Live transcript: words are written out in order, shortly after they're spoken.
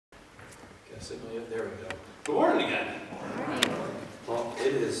signal yet? There we go. Good morning again. Good morning. Well,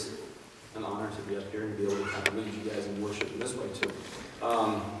 it is an honor to be up here and be able to kind of lead you guys in worship in this way too.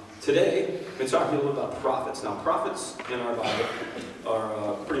 Today, we're going to talk a little bit about prophets. Now, prophets in our Bible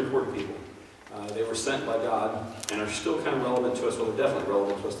are pretty important people. They were sent by God and are still kind of relevant to us. Well, they're definitely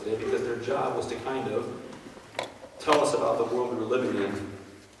relevant to us today because their job was to kind of tell us about the world we were living in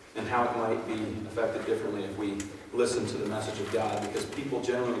and how it might be affected differently if we listen to the message of God, because people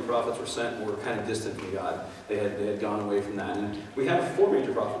generally, when prophets were sent, were kind of distant from God. They had gone away from that. And we have 4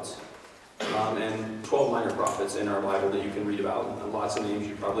 major prophets and 12 minor prophets in our Bible that you can read about. And lots of names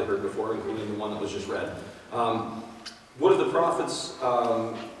you've probably heard before, including the one that was just read. What are the prophets?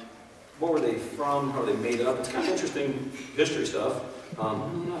 What were they from? How were they made up? It's kind of interesting history stuff.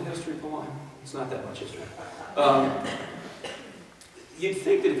 Not history, come on. It's not that much history. You'd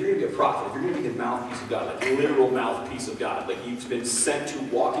think that if you're going to be a prophet, if you're going to be the mouthpiece of God, like a literal mouthpiece of God, like you've been sent to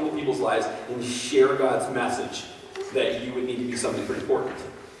walk into people's lives and share God's message, that you would need to be something pretty important.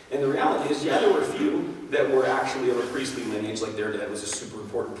 And the reality is, yeah, there were a few that were actually of a priestly lineage, like their dad was a super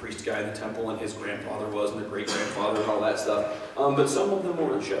important priest guy in the temple, and his grandfather was, and their great-grandfather, and all that stuff. But some of them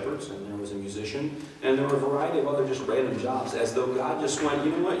were shepherds, and there was a musician, and there were a variety of other just random jobs, as though God just went,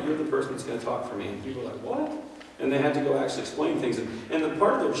 you know what, you're the person that's going to talk for me. And people were like, what? And they had to go actually explain things. And the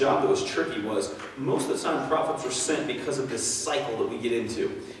part of their job that was tricky was, most of the time prophets were sent because of this cycle that we get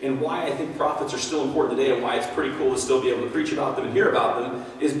into. And why I think prophets are still important today, and why it's pretty cool to still be able to preach about them and hear about them,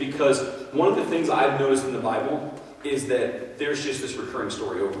 is because one of the things I've noticed in the Bible is that there's just this recurring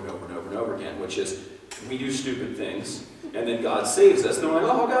story over and over and over and over again, which is, we do stupid things, and then God saves us. And we're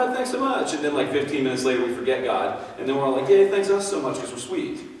like, oh God, thanks so much. And then like 15 minutes later we forget God. And then we're all like, yay, thanks us so much because we're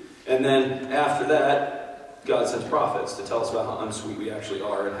sweet. And then after that, God sends prophets to tell us about how unsweet we actually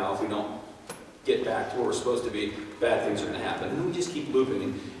are, and how if we don't get back to where we're supposed to be, bad things are going to happen. And then we just keep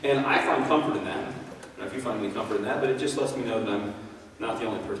looping. And I find comfort in that. I don't know if you find any comfort in that, but it just lets me know that I'm not the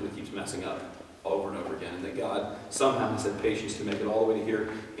only person that keeps messing up over and over again. And that God somehow has had patience to make it all the way to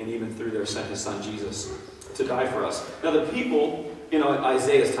here, and even through there sent his son Jesus to die for us. Now the people, at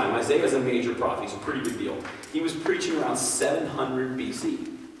Isaiah's time, Isaiah is a major prophet. He's a pretty big deal. He was preaching around 700 BC.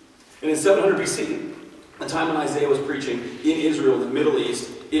 And in 700 BC, the time when Isaiah was preaching in Israel, the Middle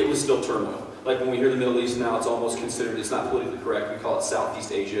East, it was still turmoil. Like when we hear the Middle East now, it's almost considered, it's not politically correct. We call it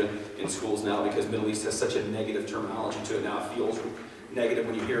Southeast Asia in schools now, because Middle East has such a negative terminology to it now. It feels negative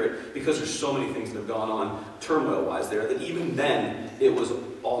when you hear it, because there's so many things that have gone on turmoil-wise there, that even then, it was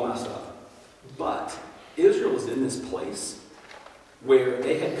all messed up. But Israel was in this place where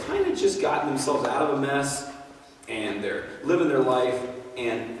they had kind of just gotten themselves out of a mess, and they're living their life,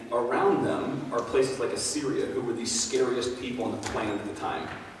 and around them are places like Assyria, who were the scariest people on the planet at the time.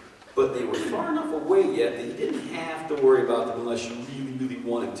 But they were far enough away yet that you didn't have to worry about them unless you really, really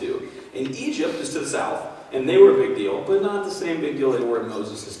wanted to. And Egypt is to the south, and they were a big deal, but not the same big deal they were in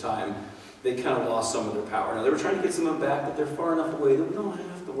Moses' time. They kind of lost some of their power. Now, they were trying to get some of them back, but they're far enough away that we don't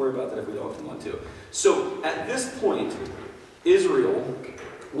have to worry about that if we don't want to. So, at this point, Israel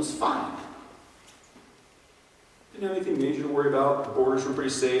was fine. Didn't have anything major to worry about. The borders were pretty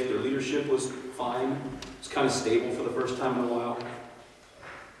safe. Their leadership was fine. It was kind of stable for the first time in a while.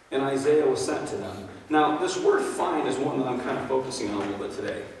 And Isaiah was sent to them. Now, this word fine is one that I'm kind of focusing on a little bit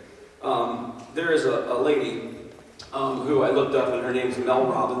today. There is a lady who I looked up, and her name is Mel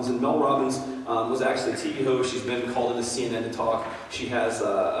Robbins. And Mel Robbins was actually a TV host. She's been called into CNN to talk. She has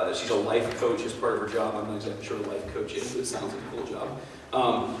she's a life coach as part of her job. I'm not exactly sure what a life coach is, but it sounds like a cool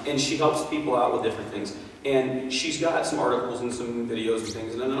job. And she helps people out with different things. And she's got some articles and some videos and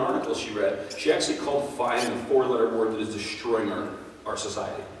things. And in an article she read, she actually called fine the 4-letter word that is destroying our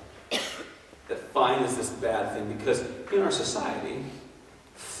society. That fine is this bad thing, because in our society,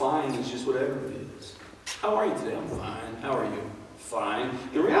 fine is just whatever it is. How are you today? I'm fine. How are you? Fine.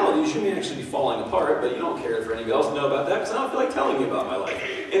 The reality is you may actually be falling apart, but you don't care for anybody else to know about that, because I don't feel like telling you about my life.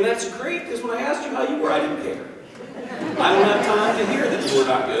 And that's great, because when I asked you how you were, I didn't care. I don't have time to hear that you were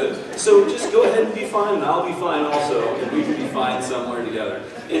not good. So just go ahead and be fine, and I'll be fine also, and we can be fine somewhere together.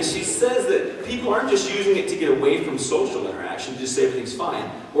 And she says that people aren't just using it to get away from social interaction, just say everything's fine.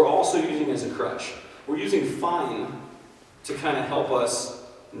 We're also using it as a crutch. We're using fine to kind of help us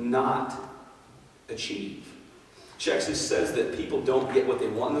not achieve. She actually says that people don't get what they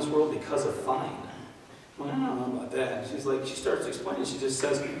want in this world because of fine. Well, I don't know about that. She starts explaining, she just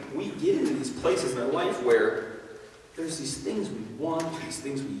says, we get into these places in our life where there's these things we want, these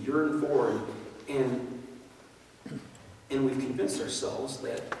things we yearn for, and we've convinced ourselves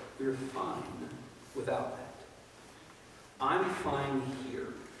that we're fine without that. I'm fine here.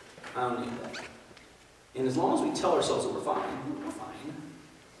 I don't need that. And as long as we tell ourselves that we're fine,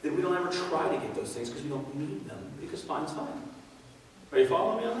 then we don't don't ever try to get those things because you don't need them, because fine's fine. Are you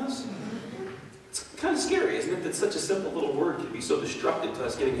following me on this? It's kind of scary, isn't it, that such a simple little word can be so destructive to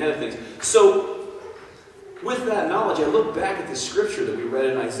us getting ahead of things. So, with that knowledge, I look back at this scripture that we read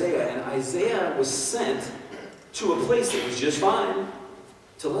in Isaiah, and Isaiah was sent to a place that was just fine,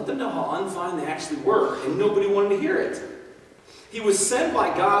 to let them know how unfine they actually were, and nobody wanted to hear it. He was sent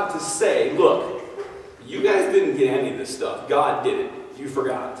by God to say, look, you guys didn't get any of this stuff. God did it. You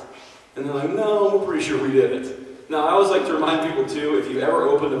forgot. And they're like, no, we're pretty sure we did it. Now, I always like to remind people, too, if you ever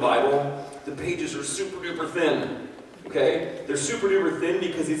open the Bible, the pages are super duper thin. Okay? They're super duper thin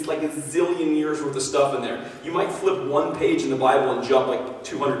because it's like a zillion years worth of stuff in there. You might flip one page in the Bible and jump like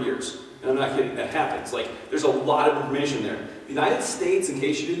 200 years. And I'm not kidding, that happens. Like, there's a lot of information there. The United States, in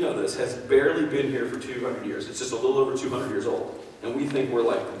case you didn't know this, has barely been here for 200 years. It's just a little over 200 years old. And we think we're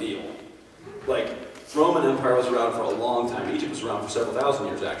like the deal. Like, Roman Empire was around for a long time. Egypt was around for several thousand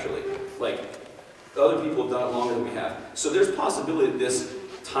years, actually. Like, other people have done it longer than we have. So there's possibility that this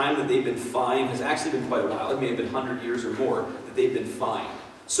time that they've been fine has actually been quite a while. It may have been 100 years or more that they've been fine.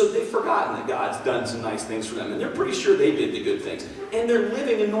 So they've forgotten that God's done some nice things for them. And they're pretty sure they did the good things. And they're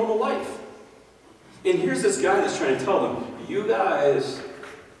living a normal life. And here's this guy that's trying to tell them, you guys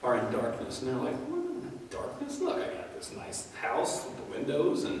are in darkness. And they're like, what in darkness? Look, I got this nice house with the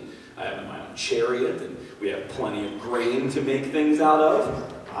windows, and I have my own chariot, and we have plenty of grain to make things out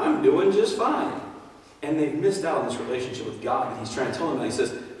of. I'm doing just fine. And they've missed out on this relationship with God. And he's trying to tell them, and he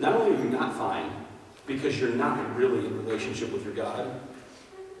says, not only are you not fine, because you're not really in relationship with your God,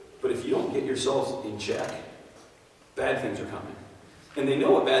 but if you don't get yourselves in check, bad things are coming. And they know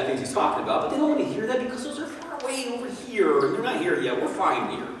what bad things he's talking about, but they don't want to hear that because those are far away over here. And they're not here yet. We're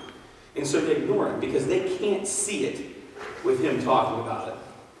fine here. And so they ignore him because they can't see it with him talking about it.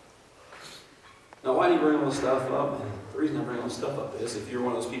 Now, why do you bring all this stuff up? And the reason I bring all this stuff up is if you're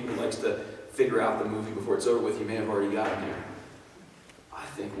one of those people who likes to figure out the movie before it's over with, you may have already gotten there. I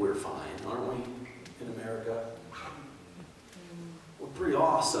think we're fine, aren't we, in America? We're pretty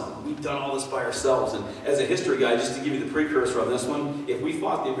awesome. We've done all this by ourselves. And as a history guy, just to give you the precursor on this one, if we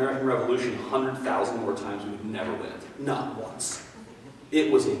fought the American Revolution 100,000 more times, we would never win it. Not once.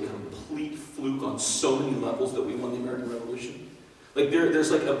 It was a complete fluke on so many levels that we won the American Revolution. Like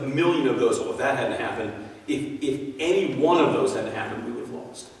there's like a million of those. Well, if that hadn't happened, if any one of those hadn't happened, we would have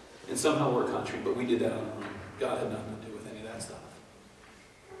lost. And somehow we're a country, but we did that on our own. God had nothing to do with any of that stuff.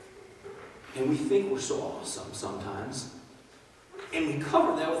 And we think we're so awesome sometimes. And we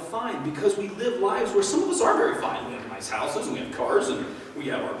cover that with fine because we live lives where some of us are very fine. We have nice houses, and we have cars, and we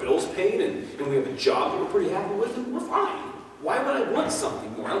have our bills paid, and we have a job that we're pretty happy with, and we're fine. Why would I want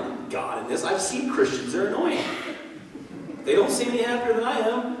something more? I don't want God in this. I've seen Christians, they're annoying. They don't seem any happier than I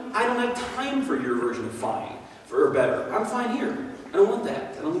am. I don't have time for your version of fine, or better. I'm fine here. I don't want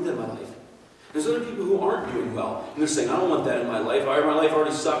that. I don't need that in my life. There's other people who aren't doing well, and they're saying, I don't want that in my life. My life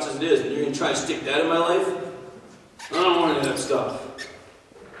already sucks as it is, and you're going to try to stick that in my life? I don't want any of that stuff.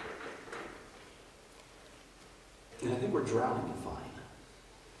 And I think we're drowning in fine.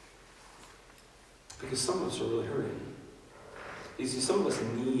 Because some of us are really hurting. You see, some of us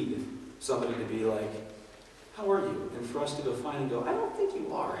need somebody to be like, how are you? And for us to go fine and go, I don't think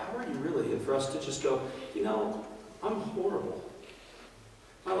you are. How are you really? And for us to just go, you know, I'm horrible.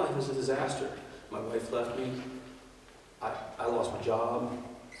 My life is a disaster. My wife left me. I lost my job.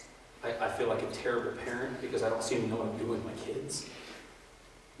 I feel like a terrible parent because I don't seem to know what I'm doing with my kids.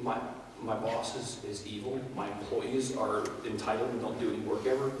 My boss is evil. My employees are entitled and don't do any work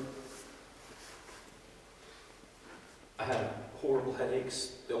ever. I had horrible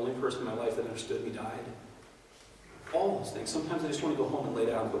headaches. The only person in my life that understood me died. All those things. Sometimes I just want to go home and lay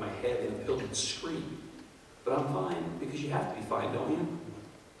down and put my head in a pillow and scream. But I'm fine because you have to be fine, don't you?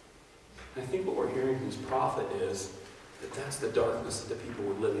 And I think what we're hearing from this prophet is that that's the darkness that the people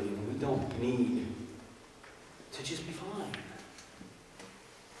were living in. We don't need to just be fine.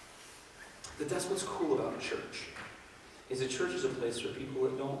 That's what's cool about a church. Is a church is a place for people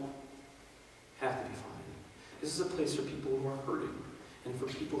that don't have to be fine. This is a place for people who are hurting and for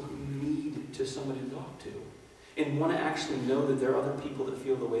people who need to somebody to talk to and want to actually know that there are other people that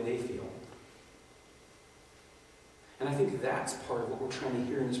feel the way they feel. And I think that's part of what we're trying to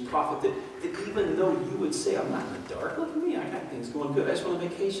hear in this prophet, that even though you would say, I'm not in the dark, look at me, I got things going good. I just went on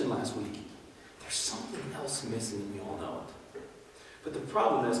vacation last week. There's something else missing and we all know it. But the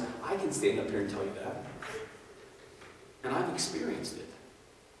problem is, I can stand up here and tell you that. And I've experienced it.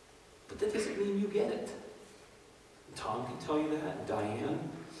 But that doesn't mean you get it. And Tom can tell you that, and Diane,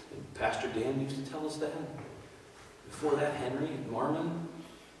 and Pastor Dan used to tell us that. Before that, Henry and Marmon.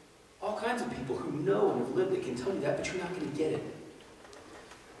 All kinds of people who know and have lived it can tell you that, but you're not going to get it.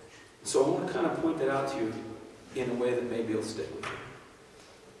 So I want to kind of point that out to you in a way that maybe it'll stick with you.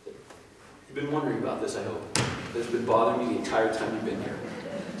 You've been wondering about this, I hope. It's been bothering you the entire time you've been here.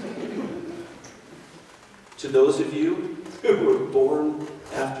 To those of you who were born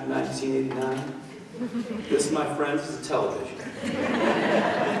after 1989, this, my friends, is a television.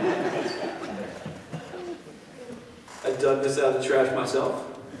 I dug this out of the trash myself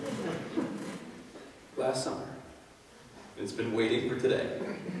last summer. It's been waiting for today.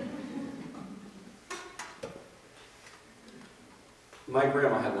 My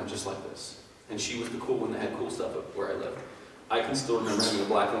grandma had one just like this, and she was the cool one that had cool stuff up where I lived. I can still remember having a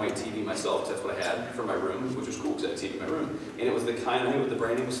black and white TV myself, because that's what I had for my room, which was cool because I had a TV in my room. And it was the kind, I think the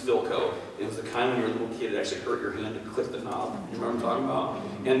brand name was Philco. It was the kind when you were a little kid, it actually hurt your hand to click the knob. You remember what I'm talking about?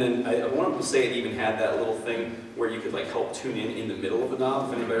 And then I wanted to say it even had that little thing where you could like help tune in the middle of the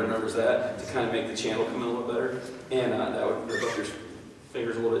knob, if anybody remembers that, to kind of make the channel come in a little better. And that would rip up your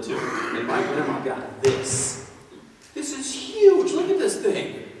fingers a little bit too. And my grandma got this. This is huge, look at this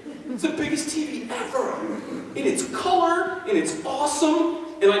thing. It's the biggest TV ever. And it's color, and it's awesome,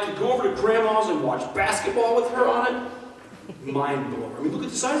 and I could go over to Grandma's and watch basketball with her on it. Mind blower. I mean, look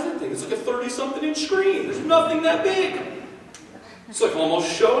at the size of that thing. It's like a 30-something inch screen. There's nothing that big. It's like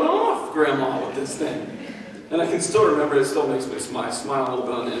almost showing off Grandma with this thing. And I can still remember, it still makes me smile a little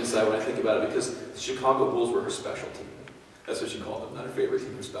bit on the inside when I think about it, because the Chicago Bulls were her special team. That's what she called them, not her favorite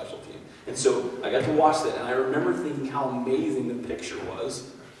team, her special team. And so I got to watch that, and I remember thinking how amazing the picture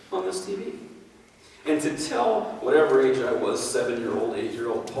was on this TV. And to tell whatever age I was, 7-year-old,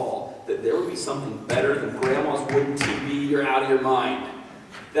 8-year-old Paul, that there would be something better than Grandma's wooden TV, you're out of your mind.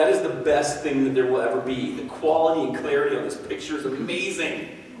 That is the best thing that there will ever be. The quality and clarity on this picture is amazing.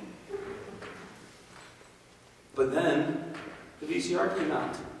 But then, the VCR came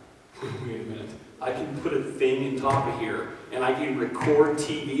out. Wait a minute. I can put a thing in top of here, and I can record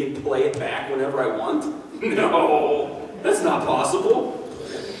TV and play it back whenever I want? No, that's not possible.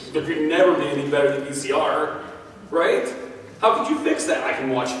 There could never be any better than VCR, right? How could you fix that? I can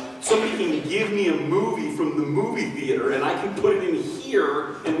watch, somebody can give me a movie from the movie theater, and I can put it in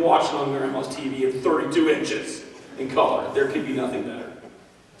here and watch it on Grandma's TV at 32 inches in color. There could be nothing better.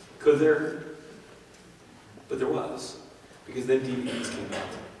 Could there? But there was. Because then DVDs came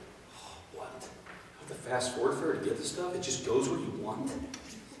out. Oh, what? I have to fast forward for her to get the stuff? It just goes where you want?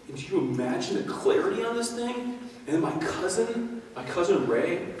 And do you imagine the clarity on this thing? And then my cousin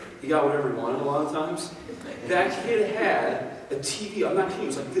Ray, he got whatever he wanted a lot of times. That kid had a TV, I'm not kidding, it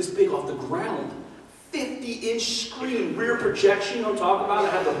was like this big off the ground. 50-inch screen, rear projection I'm talking about.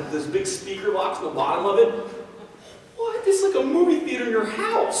 It had this big speaker box on the bottom of it. What? This is like a movie theater in your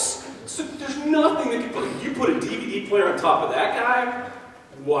house. So there's nothing that could, you put a DVD player on top of that guy?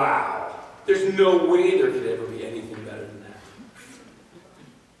 Wow. There's no way there could ever be anything better than that.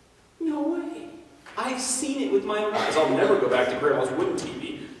 No way. I've seen it with my own eyes. I'll never go back to Grandma's wooden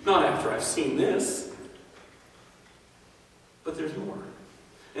TV, not after I've seen this. But there's more.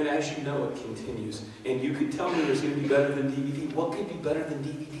 And as you know, it continues. And you could tell me there's going to be better than DVD. What could be better than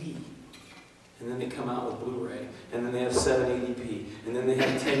DVD? And then they come out with Blu-ray. And then they have 780p. And then they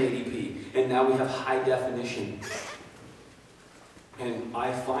have 1080p. And now we have high definition. And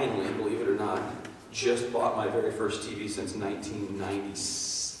I finally, believe it or not, just bought my very first TV since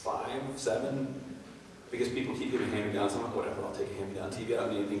 1995, 7. Because people keep giving hand-me-downs. I'm like, whatever, I'll take a hand-me-down TV. I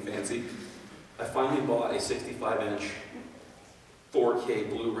don't need anything fancy. I finally bought a 65-inch 4K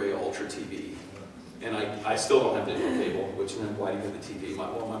Blu-ray Ultra TV. And I still don't have digital cable, which then why do you have the TV? My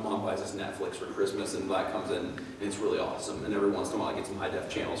mom buys us Netflix for Christmas, and that comes in, and it's really awesome. And every once in a while I get some high-def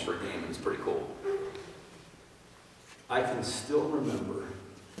channels for a game, and it's pretty cool. I can still remember,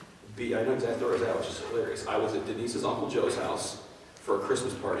 I know exactly where I was at, which is hilarious. I was at Denise's Uncle Joe's house for a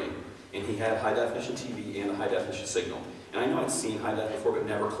Christmas party, and he had high-definition TV and a high-definition signal. And I know I'd seen high-def before, but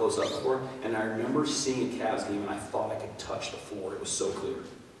never close-up before. And I remember seeing a Cavs game, and I thought I could touch the floor. It was so clear.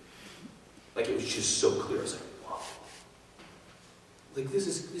 Like, it was just so clear. I was like, whoa. Like, this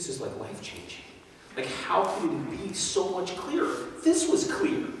is like life-changing. Like, how could it be so much clearer? This was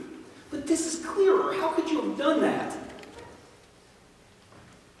clear. But this is clearer. How could you have done that?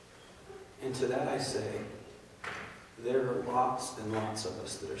 And to that I say, there are lots and lots of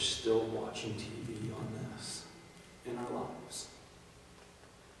us that are still watching TV on this in our lives.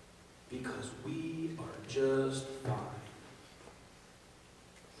 Because we are just fine.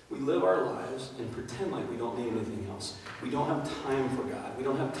 We live our lives and pretend like we don't need anything else. We don't have time for God. We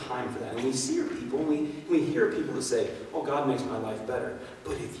don't have time for that. And we see people, and we hear people that say, oh, God makes my life better.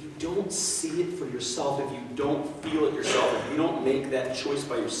 But if you don't see it for yourself, if you don't feel it yourself, if you don't make that choice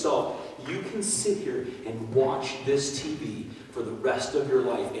by yourself, you can sit here and watch this TV for the rest of your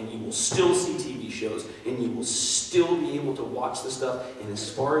life, and you will still see TV shows, and you will still be able to watch the stuff, and as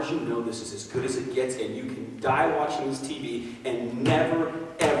far as you know, this is as good as it gets, and you can die watching this TV and never,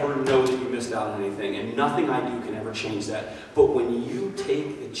 ever know that you missed out on anything, and nothing I do can ever change that. But when you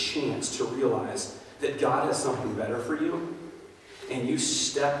take the chance to realize that God has something better for you, and you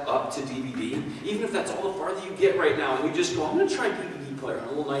step up to DVD, even if that's all the farther you get right now, and you just go, I'm going to try DVD player on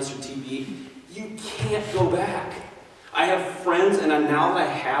a little nicer TV, you can't go back. I have friends, and now that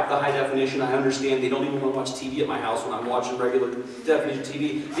I have the high definition, I understand they don't even want to watch TV at my house when I'm watching regular definition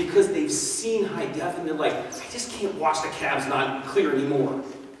TV, because they've seen high def, and they're like, I just can't watch the cabs not clear anymore.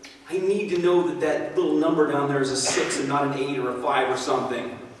 I need to know that that little number down there is a 6 and not an 8 or a 5 or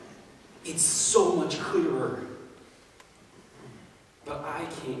something. It's so much clearer. But I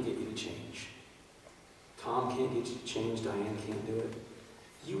can't get you to change. Tom can't get you to change. Diane can't do it.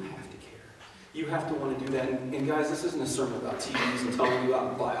 You have to care. You have to want to do that. And guys, this isn't a sermon about TVs and telling you to go out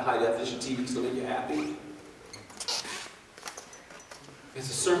and buy a high-definition TV to make you happy. It's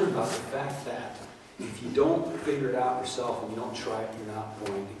a sermon about the fact that if you don't figure it out yourself and you don't try it, you're not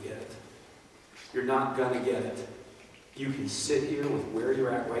going to get it. You're not going to get it. You can sit here with where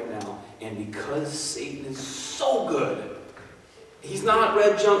you're at right now, and because Satan is so good, he's not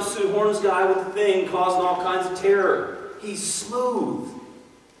red jumpsuit, horns guy with the thing causing all kinds of terror. He's smooth.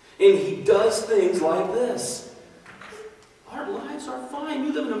 And he does things like this. Our lives are fine.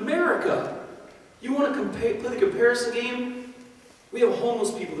 We live in America. You want to play the comparison game? We have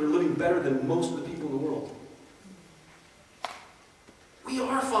homeless people that are living better than most of the people in the world. We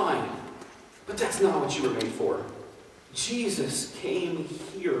are fine. But that's not what you were made for. Jesus came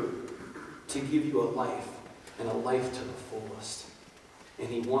here to give you a life, and a life to the fullest. And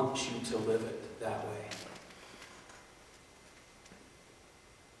he wants you to live it that way.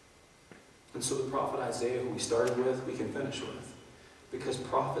 And so the prophet Isaiah, who we started with, we can finish with. Because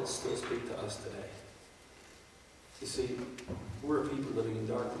prophets still speak to us today. You see, we're a people living in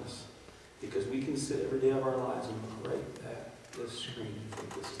darkness. Because we can sit every day of our lives and look right at this screen and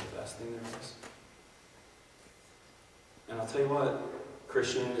think this is the best thing there is. And I'll tell you what,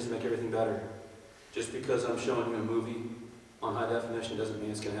 Christianity doesn't make everything better. Just because I'm showing you a movie on high definition doesn't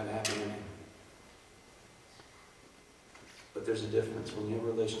mean it's going to have a happy ending. But there's a difference. When you have a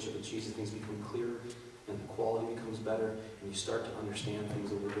relationship with Jesus, things become clearer, and the quality becomes better, and you start to understand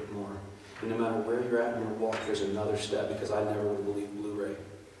things a little bit more. And no matter where you're at in your walk, there's another step, because I never would have believed Blu-ray.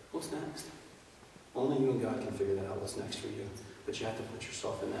 What's next? Only you and God can figure that out, what's next for you. But you have to put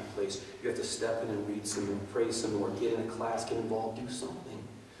yourself in that place. You have to step in and read some more, pray some more, get in a class, get involved, do something.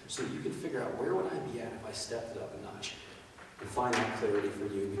 So that you can figure out, where would I be at if I stepped it up a notch? And find that clarity for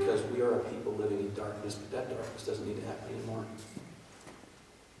you, because we are a people living in darkness, but that darkness doesn't need to happen anymore.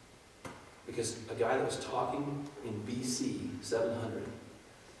 Because a guy that was talking in BC 700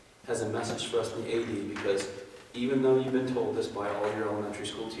 has a message for us in the AD, because even though you've been told this by all your elementary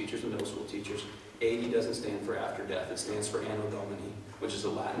school teachers and middle school teachers, AD doesn't stand for after death. It stands for Anno Domini, which is a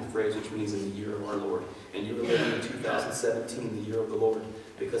Latin phrase which means in the year of our Lord. And you're living in 2017, the year of the Lord,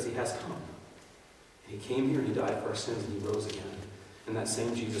 because he has come. He came here and he died for our sins and he rose again. And that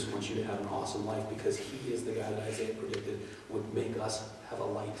same Jesus wants you to have an awesome life, because he is the guy that Isaiah predicted would make us have a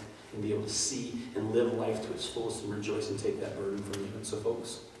light and be able to see and live life to its fullest and rejoice and take that burden from you. And so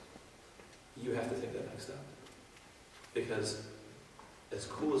folks, you have to take that next step. Because as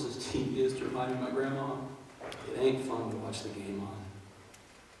cool as this TV is to remind me of my grandma, it ain't fun to watch the game on.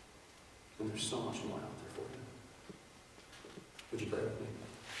 And there's so much more out there for you. Would you pray with me?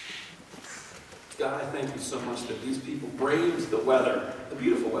 God, I thank you so much that these people braved the weather, the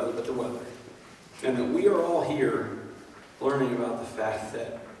beautiful weather, but the weather. And that we are all here learning about the fact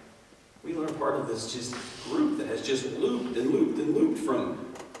that we learn part of this just group that has just looped and looped and looped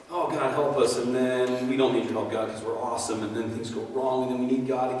from, oh, God, help us, and then we don't need your help, God, because we're awesome, and then things go wrong, and then we need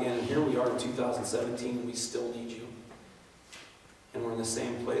God again, and here we are in 2017, and we still need you. And we're in the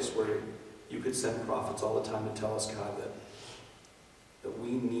same place where you could send prophets all the time to tell us, God, that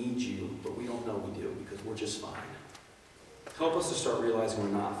we need you, but we don't know we do, because we're just fine. Help us to start realizing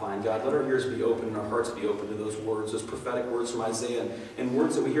we're not fine. God, let our ears be open and our hearts be open to those words, those prophetic words from Isaiah, and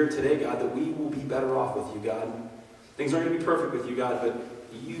words that we hear today, God, that we will be better off with you, God. Things aren't going to be perfect with you, God, but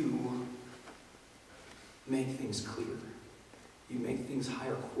you make things clear. You make things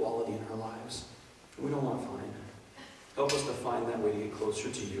higher quality in our lives. And we don't want to find. Help us to find that way to get closer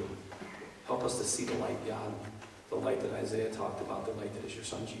to you. Help us to see the light, God. The light that Isaiah talked about, the light that is your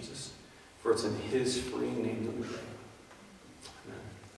Son, Jesus. For it's in his free name that we pray.